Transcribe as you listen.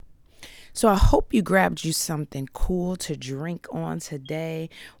So I hope you grabbed you something cool to drink on today,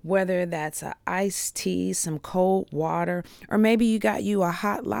 whether that's a iced tea, some cold water, or maybe you got you a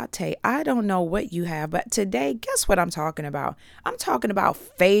hot latte. I don't know what you have, but today, guess what I'm talking about? I'm talking about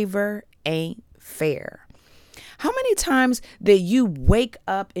favor ain't fair. How many times did you wake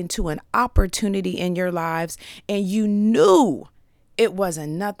up into an opportunity in your lives and you knew it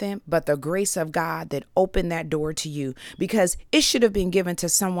wasn't nothing but the grace of God that opened that door to you, because it should have been given to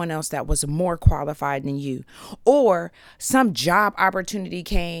someone else that was more qualified than you, or some job opportunity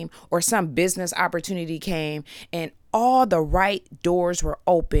came or some business opportunity came and all the right doors were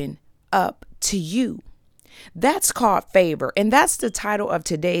open up to you? That's called favor. And that's the title of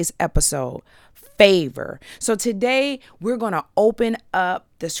today's episode, favor. So today we're going to open up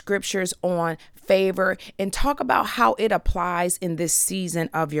the scriptures on favor and talk about how it applies in this season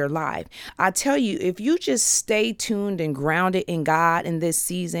of your life. I tell you, if you just stay tuned and grounded in God in this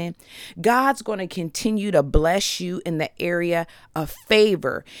season, God's going to continue to bless you in the area of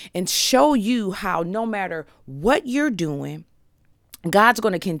favor and show you how no matter what you're doing, God's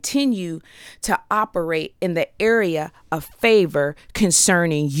going to continue to operate in the area of favor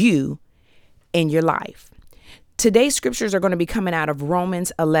concerning you in your life. Today's scriptures are going to be coming out of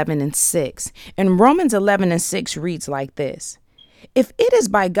Romans 11:6. And Romans 11:6 reads like this: If it is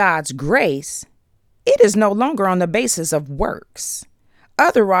by God's grace, it is no longer on the basis of works.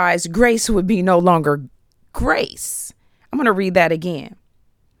 Otherwise, grace would be no longer grace. I'm going to read that again.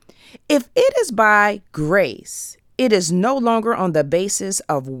 If it is by grace, it is no longer on the basis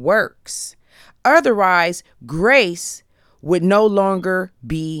of works. Otherwise, grace would no longer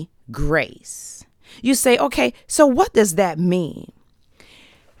be grace. You say, okay, so what does that mean?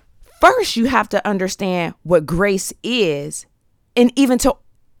 First, you have to understand what grace is and even to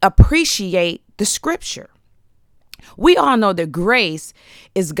appreciate the scripture. We all know that grace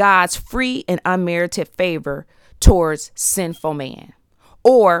is God's free and unmerited favor towards sinful man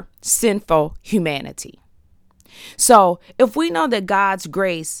or sinful humanity. So if we know that God's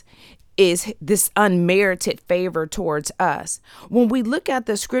grace is this unmerited favor towards us, when we look at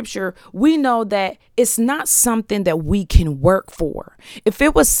the scripture, we know that it's not something that we can work for. If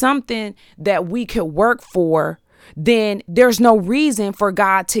it was something that we could work for, then there's no reason for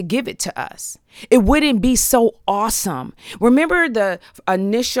God to give it to us. It wouldn't be so awesome. Remember the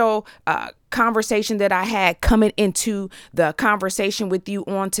initial conversation that I had coming into the conversation with you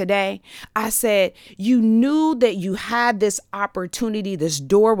on today? I said, you knew that you had this opportunity, this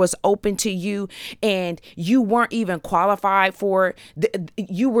door was open to you, and you weren't even qualified for it.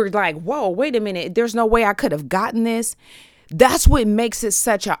 You were like, whoa, wait a minute, there's no way I could have gotten this. That's what makes it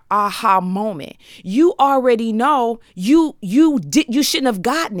such an aha moment. You already know you shouldn't have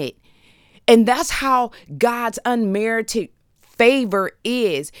gotten it. And that's how God's unmerited favor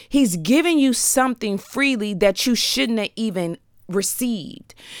is. He's giving you something freely that you shouldn't have even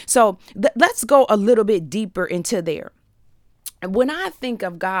received. So let's go a little bit deeper into there. When I think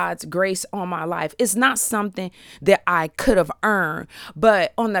of God's grace on my life, it's not something that I could have earned.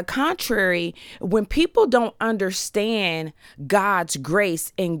 But on the contrary, when people don't understand God's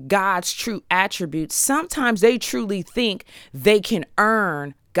grace and God's true attributes, sometimes they truly think they can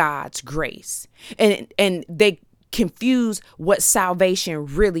earn God's grace. And they confuse what salvation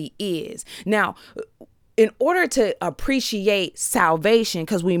really is. Now, in order to appreciate salvation,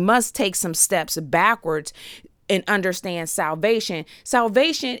 because we must take some steps backwards and understand salvation.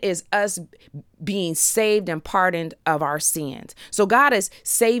 Salvation is us being saved and pardoned of our sins. So God is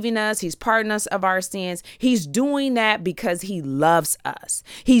saving us. He's pardoning us of our sins. He's doing that because he loves us.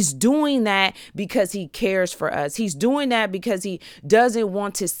 He's doing that because he cares for us. He's doing that because he doesn't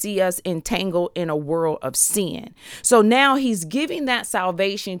want to see us entangled in a world of sin. So now he's giving that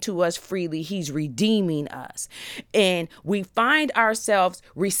salvation to us freely. He's redeeming us. And we find ourselves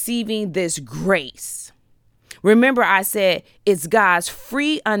receiving this grace. Remember, I said it's God's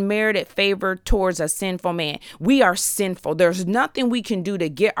free, unmerited favor towards a sinful man. We are sinful. There's nothing we can do to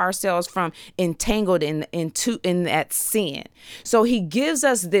get ourselves from entangled in that sin. So he gives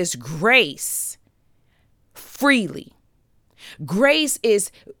us this grace freely. Grace is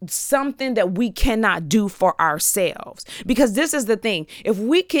something that we cannot do for ourselves, because this is the thing. If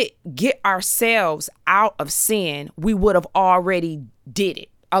we could get ourselves out of sin, we would have already did it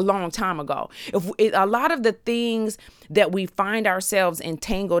a long time ago. A lot of the things that we find ourselves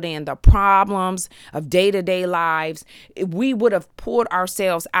entangled in, the problems of day-to-day lives, we would have pulled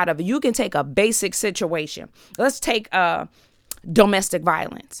ourselves out of it. You can take a basic situation. Let's take domestic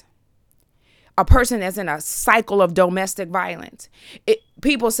violence. a person that's in a cycle of domestic violence.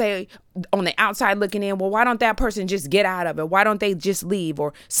 People say on the outside looking in, well, why don't that person just get out of it? Why don't they just leave?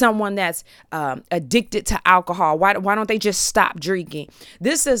 Or someone that's addicted to alcohol, why don't they just stop drinking?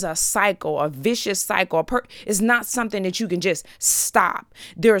 This is a cycle, a vicious cycle. It's not something that you can just stop.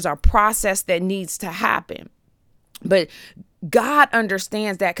 There's a process that needs to happen. But God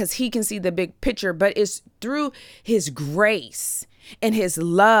understands that because he can see the big picture, but it's through his grace and his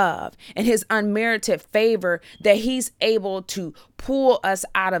love and his unmerited favor that he's able to pull us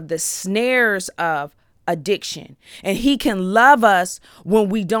out of the snares of addiction. And he can love us when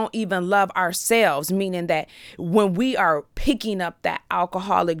we don't even love ourselves, meaning that when we are picking up that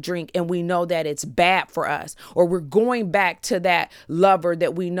alcoholic drink and we know that it's bad for us, or we're going back to that lover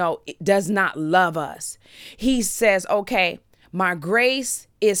that we know does not love us, he says, okay, my grace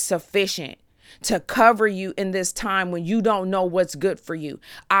is sufficient to cover you in this time when you don't know what's good for you.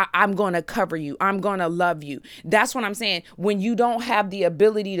 I'm going to cover you. I'm going to love you. That's what I'm saying. When you don't have the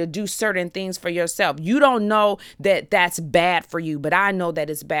ability to do certain things for yourself, you don't know that that's bad for you, but I know that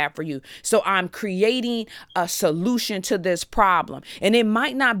it's bad for you. So I'm creating a solution to this problem. And it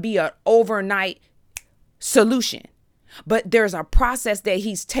might not be an overnight solution, but there's a process that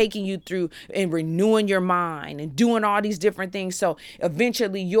he's taking you through and renewing your mind and doing all these different things. So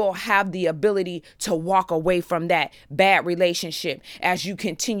eventually you'll have the ability to walk away from that bad relationship as you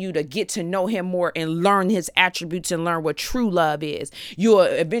continue to get to know him more and learn his attributes and learn what true love is. You'll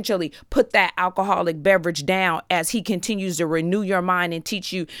eventually put that alcoholic beverage down as he continues to renew your mind and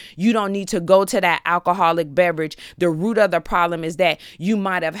teach you you don't need to go to that alcoholic beverage. The root of the problem is that you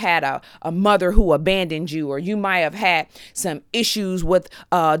might have had a mother who abandoned you, or you might have had some issues with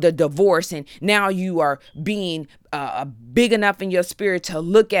the divorce, and now you are being big enough in your spirit to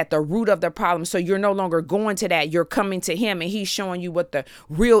look at the root of the problem. So you're no longer going to that. You're coming to him, and he's showing you what the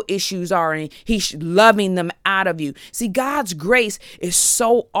real issues are, and he's loving them out of you. See, God's grace is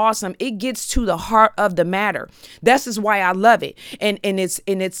so awesome. It gets to the heart of the matter. This is why I love it. And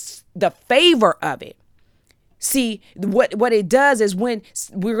it's the favor of it. See, what it does is when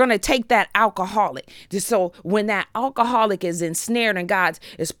we're going to take that alcoholic. So when that alcoholic is ensnared and God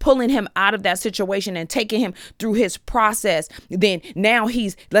is pulling him out of that situation and taking him through his process, then now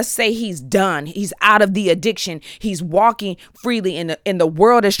let's say he's done. He's out of the addiction. He's walking freely, and the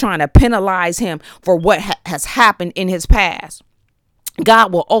world is trying to penalize him for what has happened in his past.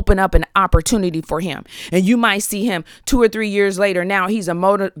 God will open up an opportunity for him. And you might see him 2 or 3 years later. Now he's a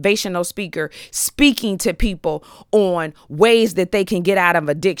motivational speaker speaking to people on ways that they can get out of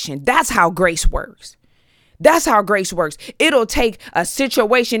addiction. That's how grace works. That's how grace works. It'll take a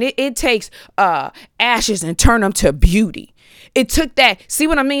situation. It takes ashes and turn them to beauty. It took that, see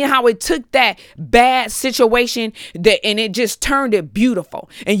what I mean? How it took that bad situation and it just turned it beautiful.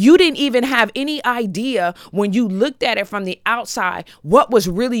 And you didn't even have any idea when you looked at it from the outside what was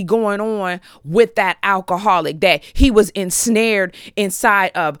really going on with that alcoholic, that he was ensnared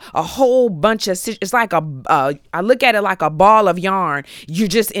inside of a whole bunch of, it's like I look at it like a ball of yarn. You're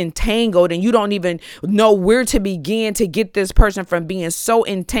just entangled and you don't even know where to begin to get this person from being so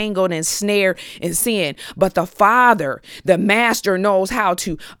entangled and snared in sin. But the Father, the Master, knows how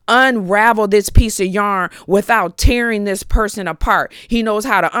to unravel this piece of yarn without tearing this person apart. He knows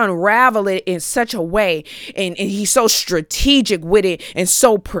how to unravel it in such a way, and he's so strategic with it and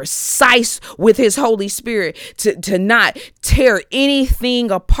so precise with his Holy Spirit to not tear anything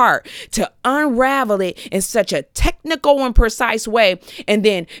apart, to unravel it in such a technical and precise way, and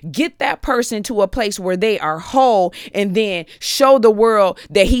then get that person to a place where they are whole, and then show the world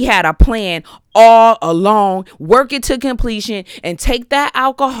that he had a plan all along, work it to completion, and take that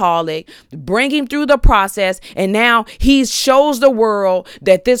alcoholic, bring him through the process, and now he shows the world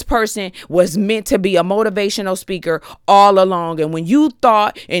that this person was meant to be a motivational speaker all along. And when you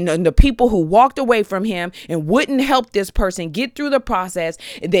thought, and the people who walked away from him and wouldn't help this person get through the process,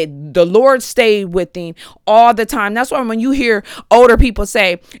 that the Lord stayed with him all the time. That's why when you hear older people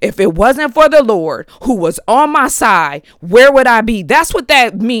say, if it wasn't for the Lord who was on my side, where would I be? That's what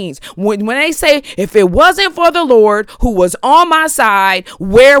that means. When they say, if it wasn't for the Lord who was on my side,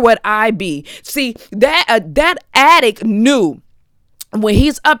 where would I be? See, that addict knew when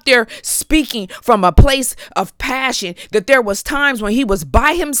he's up there speaking from a place of passion, that there was times when he was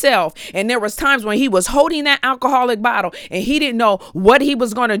by himself, and there was times when he was holding that alcoholic bottle and he didn't know what he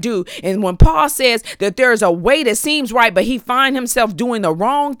was going to do. And when Paul says that there's a way that seems right, but he find himself doing the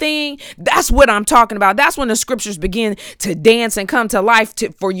wrong thing, that's what I'm talking about. That's when the scriptures begin to dance and come to life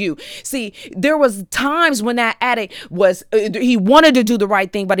for you. See, there was times when that addict he wanted to do the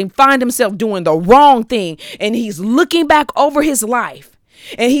right thing, but he find himself doing the wrong thing, and he's looking back over his life.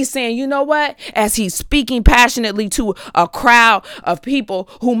 And he's saying, you know what? As he's speaking passionately to a crowd of people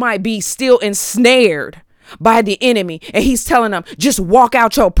who might be still ensnared by the enemy, and he's telling them, just walk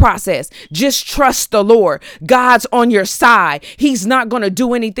out your process. Just trust the Lord. God's on your side. He's not going to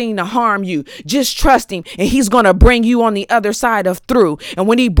do anything to harm you. Just trust him, and he's going to bring you on the other side of through. And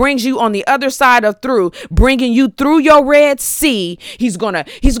when he brings you on the other side of through, bringing you through your Red Sea, he's going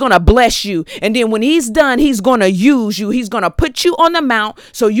to bless you. And then when he's done, he's going to use you. He's going to put you on the mount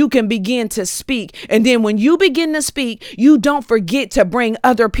so you can begin to speak. And then when you begin to speak, you don't forget to bring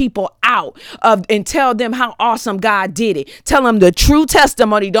other people out of and tell them how awesome God did it. Tell them the true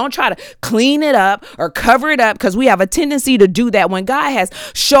testimony. Don't try to clean it up or cover it up, because we have a tendency to do that. When God has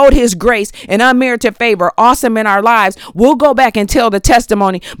showed his grace and unmerited favor awesome in our lives, we'll go back and tell the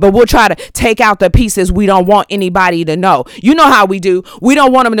testimony, but we'll try to take out the pieces we don't want anybody to know. You know how we do. We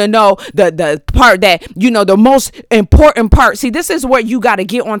don't want them to know the part that, the most important part. See, this is what you got to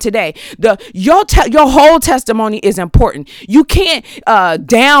get on today. Your whole testimony is important. You can't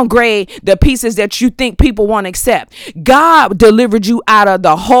downgrade the pieces that you think people won't accept. God delivered you out of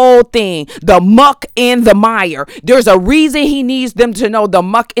the whole thing, the muck and the mire. There's a reason he needs them to know the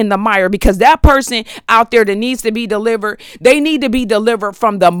muck and the mire, because that person out there that needs to be delivered, they need to be delivered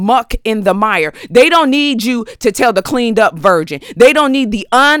from the muck and the mire. They don't need you to tell the cleaned up version. They don't need the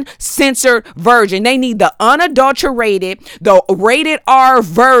uncensored version. They need the unadulterated, the rated R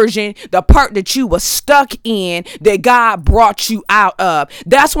version, the part that you was stuck in, that God brought you out of.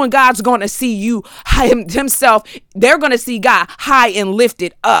 That's when God's going to see you himself. They're going to see God high and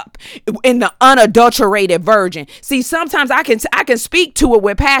lifted up in the unadulterated version. See, sometimes I can speak to it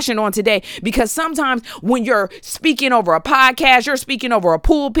with passion on today, because sometimes when you're speaking over a podcast, you're speaking over a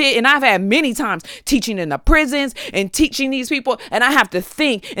pulpit, and I've had many times teaching in the prisons and teaching these people, and I have to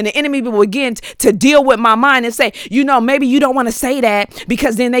think, and the enemy will begin to deal with my mind and say, maybe you don't want to say that,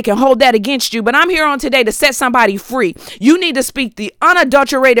 because then they can hold that against you. But I'm here on today to set somebody free. You need to speak the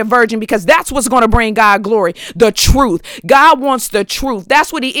unadulterated version, because that's what's going to bring God glory. The truth. God wants the truth.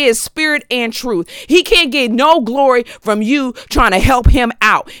 That's what he is, spirit and truth. He can't get no glory from you trying to help him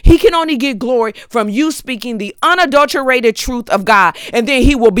out. He can only get glory from you speaking the unadulterated truth of God, and then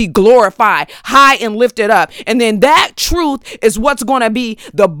he will be glorified, high and lifted up. And then that truth is what's going to be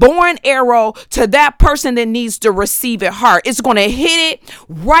the boring arrow to that person that needs to receive it hard. It's going to hit it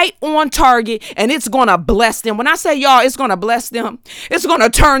right on target, and it's going to bless them. When I say y'all, it's going to bless them. It's going to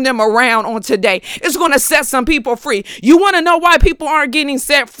turn them around on today. It's going to set some people free. You want to know why people aren't getting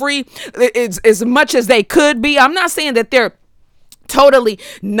set free as much as they could be? I'm not saying that they're totally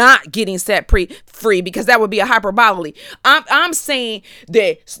not getting set free, because that would be a hyperbole. I'm saying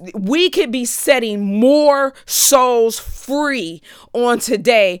that we could be setting more souls free on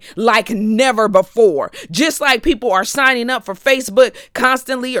today like never before. Just like people are signing up for Facebook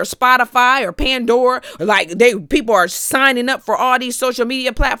constantly, or Spotify, or Pandora, people are signing up for all these social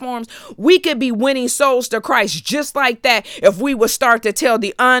media platforms. We could be winning souls to Christ just like that if we would start to tell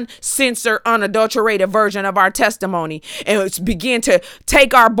the uncensored, unadulterated version of our testimony, and begin to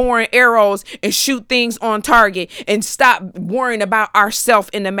take our boring arrows and shoot things on target, and stop worrying about ourselves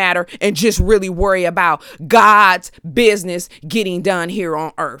in the matter, and just really worry about God's business getting done here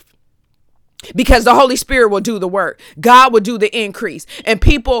on earth. Because the Holy Spirit will do the work. God will do the increase, and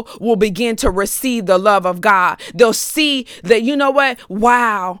people will begin to receive the love of God. They'll see that,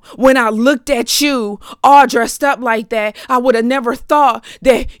 wow, when I looked at you all dressed up like that, I would have never thought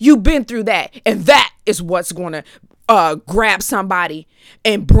that you've been through that. And that is what's going to grab somebody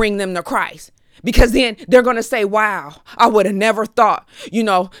and bring them to Christ. Because then they're going to say, wow, I would have never thought,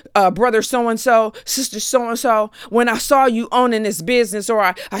 brother so-and-so, sister so-and-so, when I saw you owning this business,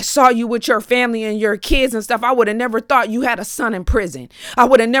 or I saw you with your family and your kids and stuff, I would have never thought you had a son in prison. I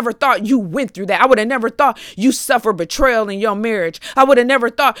would have never thought you went through that. I would have never thought you suffered betrayal in your marriage. I would have never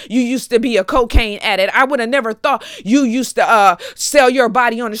thought you used to be a cocaine addict. I would have never thought you used to sell your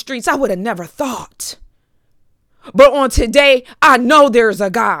body on the streets. I would have never thought. But on today, I know there's a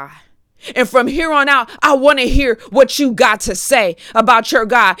God. And from here on out, I want to hear what you got to say about your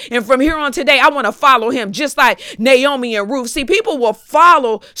God. And from here on today, I want to follow him, just like Naomi and Ruth. See, people will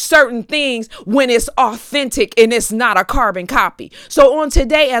follow certain things when it's authentic and it's not a carbon copy. So on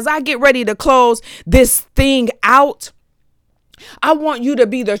today, as I get ready to close this thing out, I want you to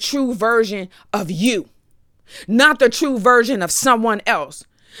be the true version of you, not the true version of someone else,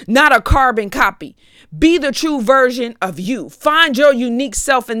 not a carbon copy. Be the true version of you. Find your unique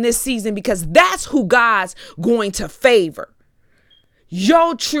self in this season, because that's who God's going to favor.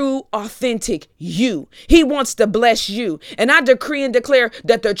 Your true, authentic you. He wants to bless you. And I decree and declare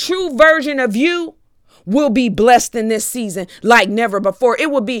that the true version of you will be blessed in this season like never before.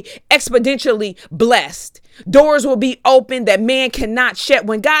 It will be exponentially blessed. Doors will be open that man cannot shut.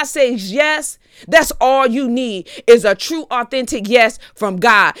 When God says yes, that's all you need is a true, authentic yes from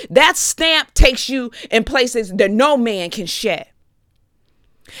God. That stamp takes you in places that no man can shut.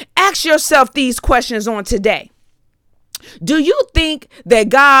 Ask yourself these questions on today. Do you think that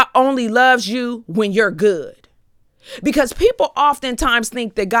God only loves you when you're good? Because people oftentimes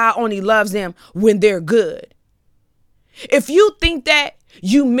think that God only loves them when they're good. If you think that,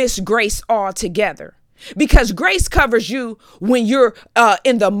 you miss grace altogether. Because grace covers you when you're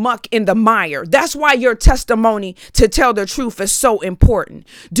in the muck, in the mire. That's why your testimony to tell the truth is so important.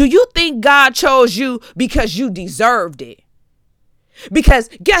 Do you think God chose you because you deserved it? Because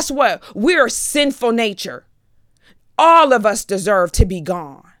guess what? We're sinful nature. All of us deserve to be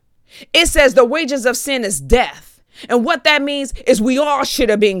gone. It says the wages of sin is death. And what that means is we all should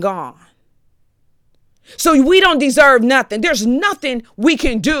have been gone. So we don't deserve nothing. There's nothing we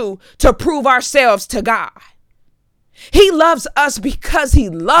can do to prove ourselves to God. He loves us because he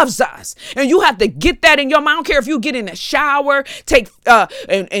loves us. And you have to get that in your mind. I don't care if you get in the shower,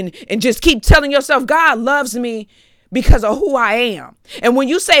 and just keep telling yourself, God loves me because of who I am. And when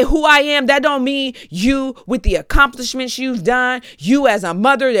you say who I am, that don't mean you with the accomplishments you've done, you as a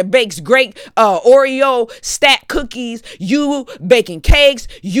mother that bakes great Oreo stack cookies, you baking cakes,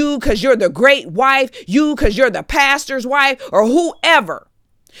 you because you're the great wife, you because you're the pastor's wife, or whoever.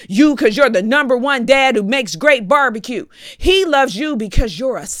 You because you're the number one dad who makes great barbecue. He loves you because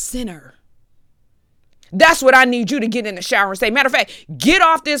you're a sinner. That's what I need you to get in the shower and say. Matter of fact, get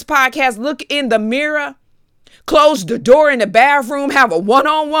off this podcast, look in the mirror, close the door in the bathroom, have a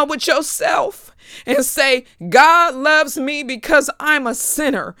one-on-one with yourself and say, God loves me because I'm a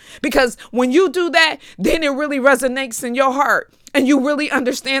sinner. Because when you do that, then it really resonates in your heart and you really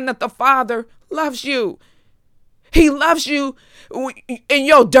understand that the Father loves you. He loves you in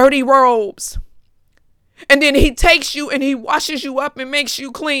your dirty robes. And then he takes you and he washes you up and makes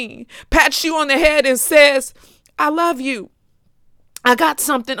you clean, pats you on the head and says, I love you. I got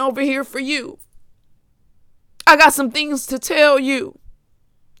something over here for you. I got some things to tell you.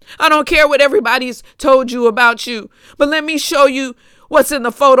 I don't care what everybody's told you about you, but let me show you what's in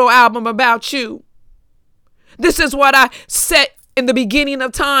the photo album about you. This is what I set in the beginning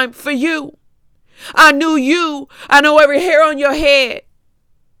of time for you. I knew you. I know every hair on your head.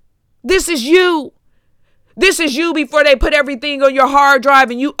 This is you. This is you before they put everything on your hard drive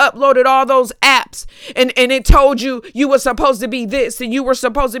and you uploaded all those apps and it told you you were supposed to be this and you were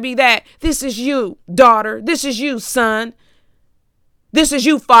supposed to be that. This is you, daughter. This is you, son. This is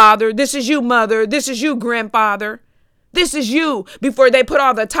you, father. This is you, mother. This is you, grandfather. This is you before they put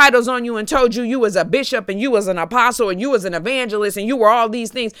all the titles on you and told you you was a bishop and you was an apostle and you was an evangelist and you were all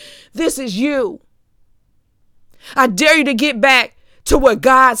these things. This is you. I dare you to get back to what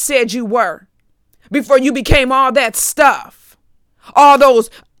God said you were before you became all that stuff, all those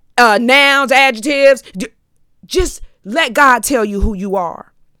nouns, adjectives. Just let God tell you who you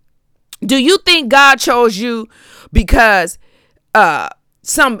are. Do you think God chose you because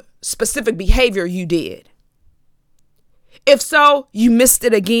some specific behavior you did? If so, you missed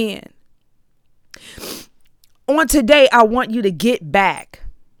it again. On today, I want you to get back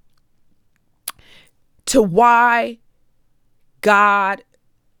to why God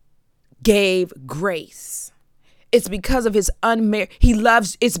gave grace. It's because of his unmerited. He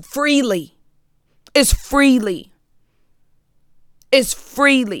loves. It's freely. It's freely. It's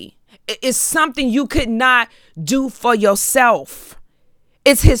freely. It's something you could not do for yourself.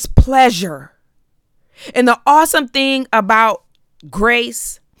 It's his pleasure. And the awesome thing about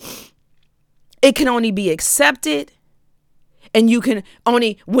grace, it can only be accepted. And you can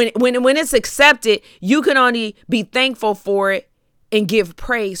only, when it's accepted, you can only be thankful for it and give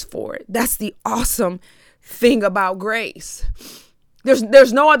praise for it. That's the awesome thing about grace.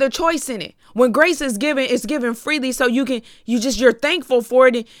 There's no other choice in it. When grace is given, it's given freely. So you're thankful for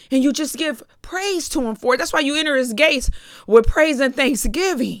it and you just give praise to him for it. That's why you enter his gates with praise and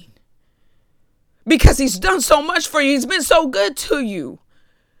thanksgiving. Because he's done so much for you. He's been so good to you.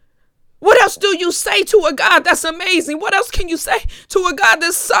 What else do you say to a God that's amazing? What else can you say to a God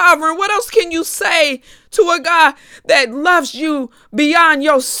that's sovereign? What else can you say to a God that loves you beyond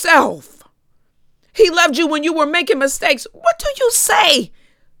yourself? He loved you when you were making mistakes. What do you say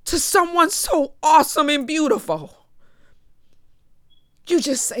to someone so awesome and beautiful? You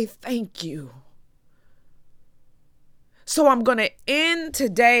just say thank you. So I'm going to end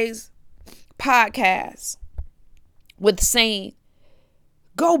today's podcast with saying,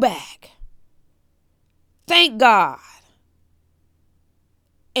 go back. Thank God.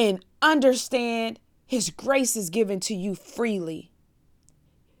 And understand His grace is given to you freely.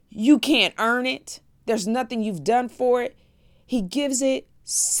 You can't earn it. There's nothing you've done for it. He gives it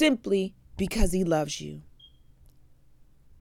simply because he loves you.